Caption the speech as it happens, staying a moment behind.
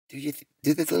Do this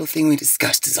little thing we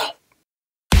discussed is all.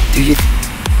 Do you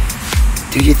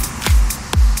do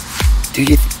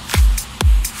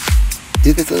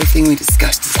this little thing we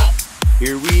discussed is all.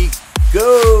 Here we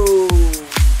go.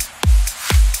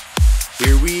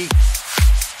 Here we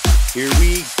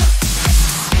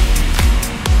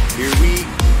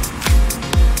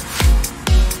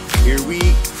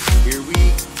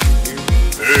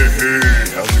Hey,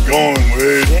 how's it going,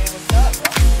 Wade? Hey, what's up,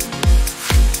 bro?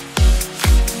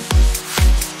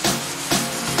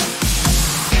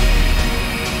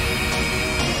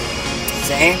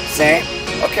 Same.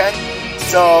 Okay.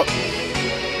 So,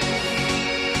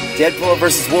 Deadpool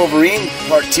versus Wolverine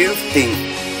Part 2 thing.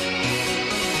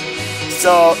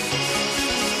 So.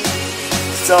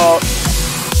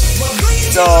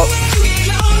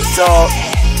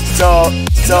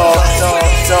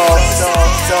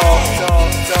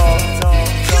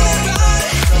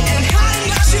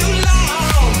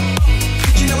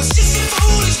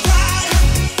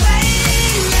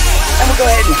 I'm gonna go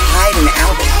ahead and hide an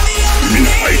album. You mean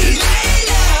hide it?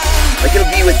 Like it'll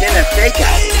be within a fake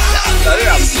album. The other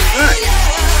album's in front.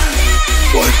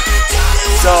 What?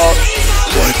 So.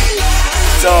 What?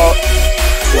 So.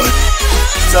 What?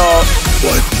 So.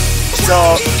 What?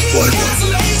 So. What?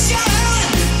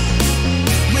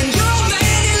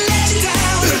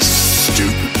 That is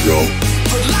stupid, bro.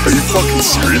 Are you fucking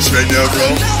serious right now,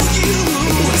 bro?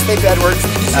 If we say bad words,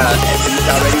 and it's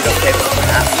already okay for what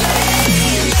happened.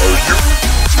 Are you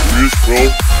serious, bro?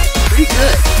 Pretty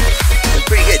good. It's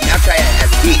pretty good. Now try it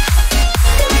as a beat.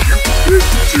 Are you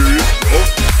serious, bro?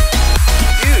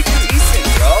 Dude, decent,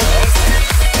 bro. Decent.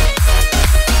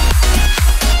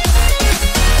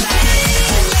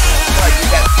 I'll use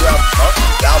that throughout most of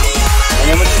this album. And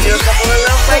then we'll just do a couple of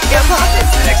little fake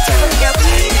pop-ins the next time we get it.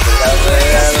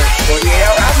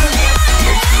 48-hour album.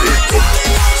 Sounds great, bro.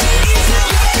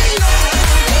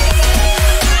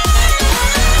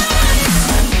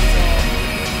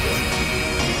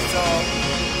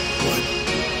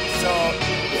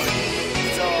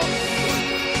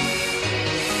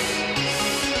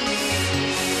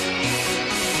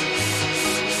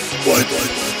 What?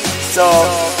 So.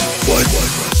 What?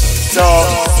 So.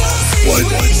 What?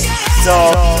 So.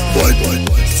 What?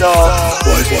 So.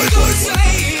 What?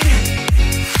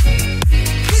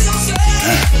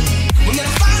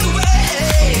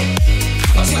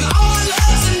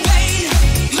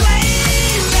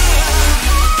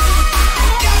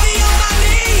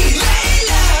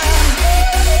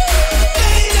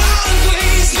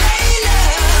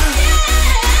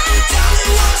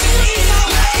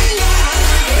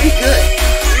 Pretty good.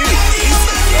 Pretty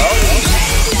decent, bro.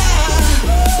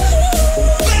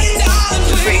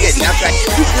 Pretty good. Now try.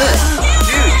 Pretty good.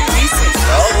 Dude, decent,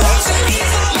 bro.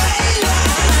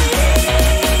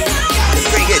 It's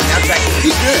pretty good. Now try.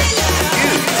 Pretty good.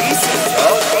 Dude, decent,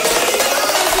 bro.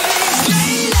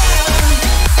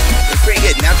 It's pretty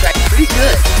good. Now try. Pretty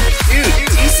good. Dude,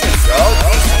 decent, bro.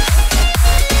 Decent.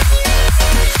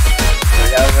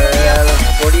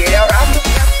 48-hour album.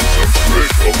 Sounds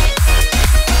great, bro.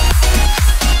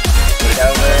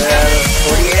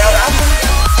 48-hour album.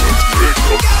 Sounds great,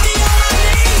 bro.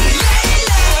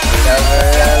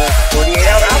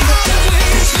 48-hour album. Sounds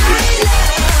great,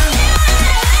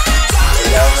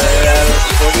 bro.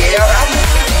 48-hour album.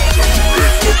 Sounds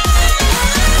great, bro.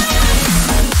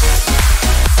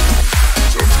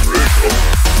 Sounds great, bro.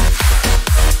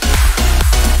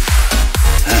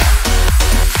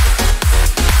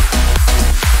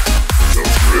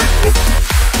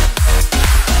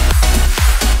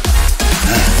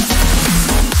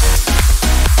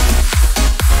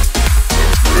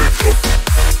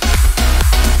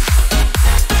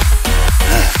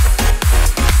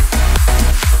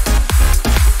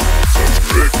 Sounds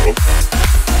great, bro.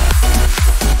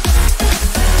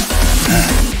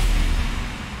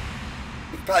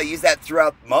 You can probably use that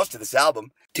throughout most of this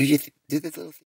album. Do this little thing?